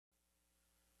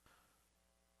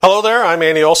Hello there, I'm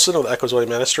Andy Olson with Echozoe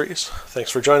Ministries.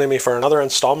 Thanks for joining me for another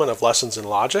installment of Lessons in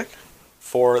Logic.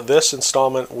 For this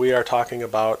installment, we are talking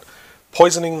about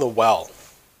poisoning the well.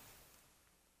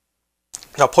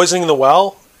 Now, poisoning the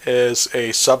well is a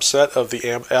subset of the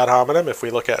ad hominem. If we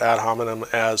look at ad hominem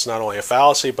as not only a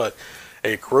fallacy, but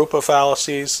a group of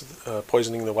fallacies,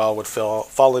 poisoning the well would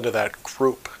fall into that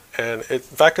group. And in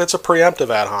fact, it's a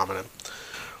preemptive ad hominem.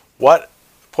 What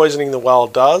poisoning the well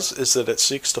does is that it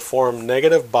seeks to form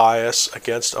negative bias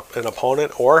against an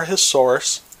opponent or his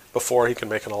source before he can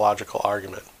make an illogical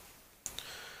argument.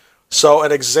 So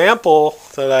an example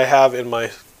that I have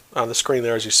on the screen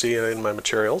there, as you see in my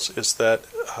materials, is that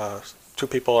two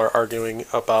people are arguing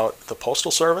about the Postal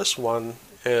Service. One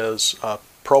is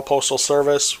pro-Postal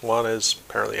Service, one is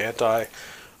apparently anti.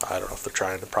 I don't know if they're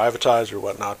trying to privatize or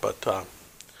whatnot, but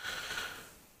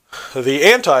the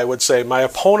anti would say, my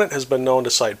opponent has been known to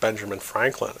cite Benjamin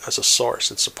Franklin as a source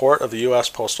in support of the U.S.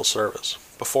 Postal Service.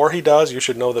 Before he does, you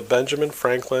should know that Benjamin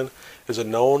Franklin is a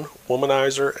known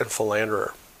womanizer and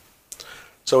philanderer.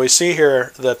 So we see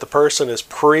here that the person is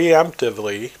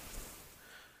preemptively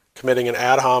committing an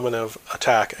ad hominem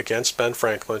attack against Ben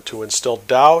Franklin to instill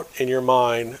doubt in your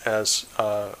mind as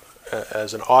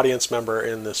an audience member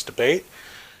in this debate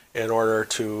in order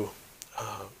to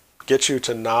get you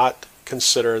to not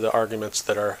consider the arguments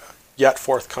that are yet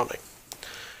forthcoming.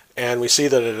 And we see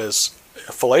that it is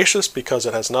fallacious because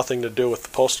it has nothing to do with the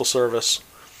Postal Service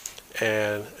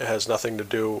and it has nothing to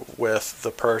do with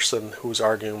the person who's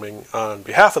arguing on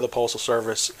behalf of the Postal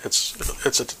Service.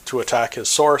 It's to attack his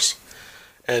source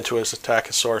and to attack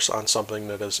his source on something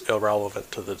that is irrelevant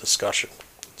to the discussion.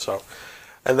 So,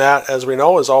 and that, as we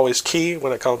know, is always key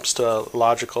when it comes to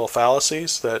logical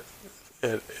fallacies, that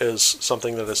it is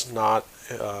something that is not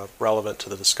relevant to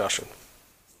the discussion.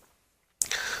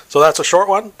 So that's a short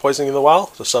one, poisoning the well.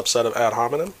 It's a subset of ad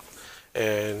hominem.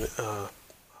 And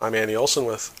I'm Andy Olson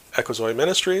with Echozoe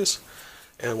Ministries,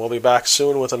 and we'll be back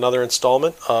soon with another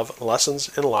installment of Lessons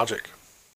in Logic.